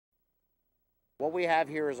What we have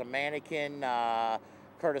here is a mannequin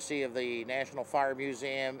courtesy of the National Fire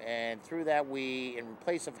Museum, and through that we, in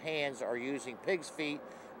place of hands, are using pig's feet,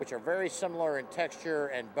 which are very similar in texture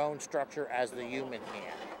and bone structure as the human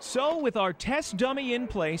hand. So with our test dummy in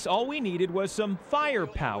place, all we needed was some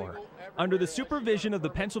firepower. Under the supervision of the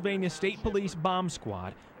Pennsylvania State Police Bomb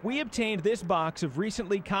Squad, we obtained this box of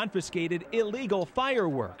recently confiscated illegal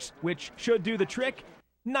fireworks, which should do the trick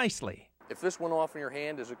nicely. If this went off in your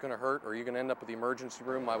hand, is it going to hurt, or are you going to end up at the emergency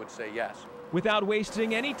room? I would say yes. Without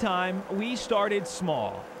wasting any time, we started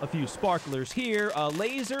small. A few sparklers here, a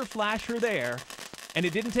laser flasher there, and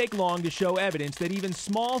it didn't take long to show evidence that even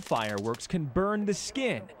small fireworks can burn the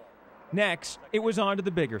skin. Next, it was on to the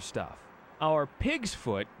bigger stuff. Our pig's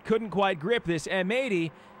foot couldn't quite grip this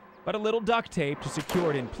M80, but a little duct tape to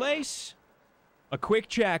secure it in place. A quick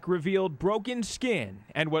check revealed broken skin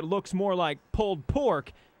and what looks more like pulled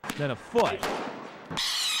pork than a foot.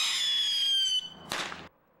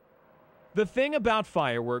 The thing about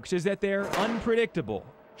fireworks is that they're unpredictable.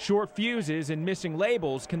 Short fuses and missing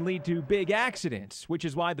labels can lead to big accidents, which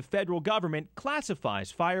is why the federal government classifies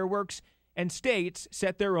fireworks and states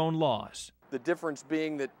set their own laws. The difference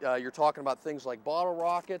being that you're talking about things like bottle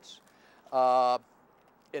rockets.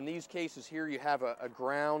 In these cases here, you have a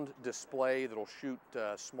ground display that'll shoot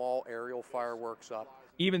small aerial fireworks up.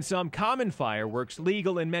 Even some common fireworks,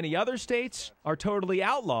 legal in many other states, are totally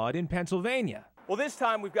outlawed in Pennsylvania. Well, this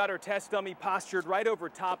time we've got our test dummy postured right over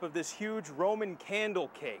top of this huge Roman candle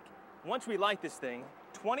cake. Once we light this thing,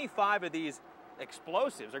 25 of these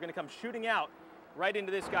explosives are going to come shooting out right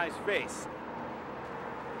into this guy's face.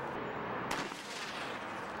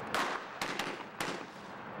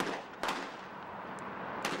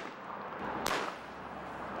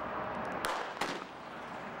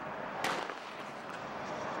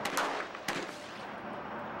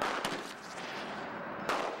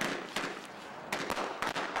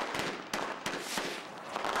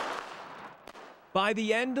 By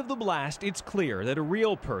the end of the blast, it's clear that a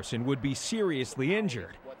real person would be seriously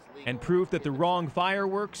injured, and proof that the wrong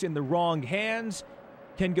fireworks in the wrong hands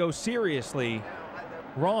can go seriously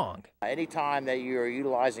wrong. Anytime that you're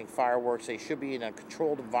utilizing fireworks, they should be in a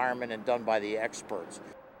controlled environment and done by the experts.